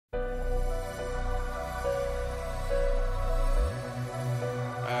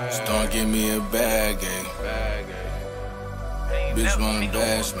Storm give me a bag, bitch wanna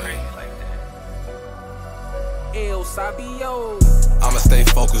bash me. I'ma stay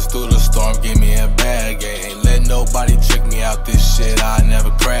focused through the storm, give me a bag, ain't let nobody trick me out this shit, I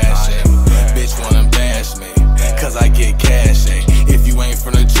never crash, bitch wanna bash me, cause I get cash, if you ain't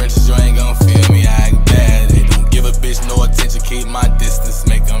from the trenches, you ain't gon' feel me, I act bad, don't give a bitch no attention, keep my distance,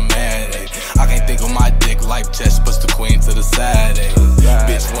 make them mad, I can't think of my dick, life chest, push the queen to the side,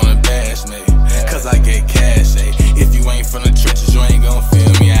 bitch wanna bash me, cause I get cash, if you ain't from the trenches, you ain't gon'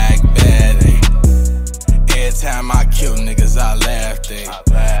 feel me, I act bad, every time I kill niggas, I laugh,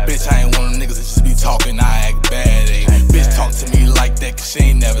 bitch, I ain't one of them niggas that just be talking, I act bad, bitch, talk to me like that, cause she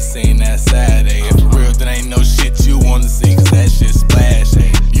ain't never seen that side, if for real, then ain't no shit you wanna see, cause that shit splash,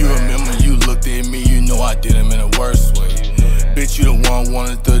 you remember you looked at me, you know I did him in the worst way, bitch, you the one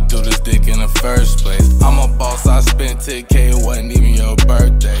wanted to do this dick in the first place, I'm a boss, I spent 10K, it wasn't even your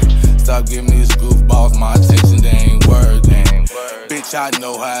birthday, stop giving these goofballs my attention, they ain't worth it. Bitch, I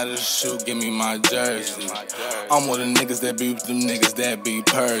know how to shoot, give me my jersey. I'm one of the niggas that be with them niggas that be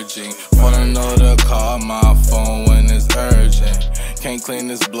purging. Wanna know to call my phone when it's urgent. Can't clean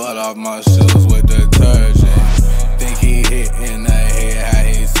this blood off my shoes with detergent. Think he hit in the head, how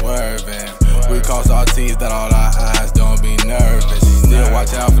he swerving. We cross our T's, that all our eyes, don't be nervous. Still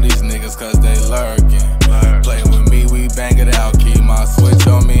watch out for these niggas cause they lurking. Play with me, we bang it out, keep my switch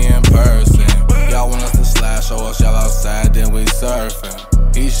on me in person. Y'all want us to slide, show us y'all outside, then we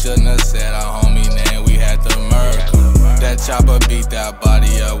surfing. He shouldn't have said our homie name, we had to murk him. That chopper beat that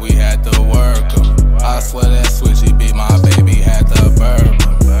body up, we had to work him. I swear that switch he beat my baby, had to burp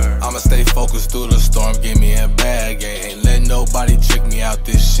him. I'ma stay focused through the storm, give me a bag, ain't let nobody trick me out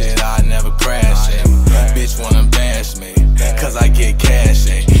this shit, I never crash, bitch wanna bash me, cause I get cash,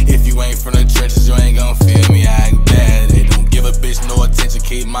 if you ain't from the trenches, you ain't gon' feel me, I act bad, don't give a bitch no attention,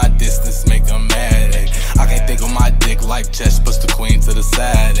 keep my distance, make them mad, I can't think of my dick, life chest, push the queen to the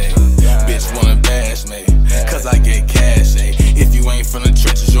side, bitch wanna bash me, cause I get cash, if you ain't from the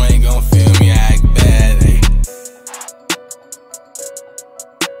trenches, you ain't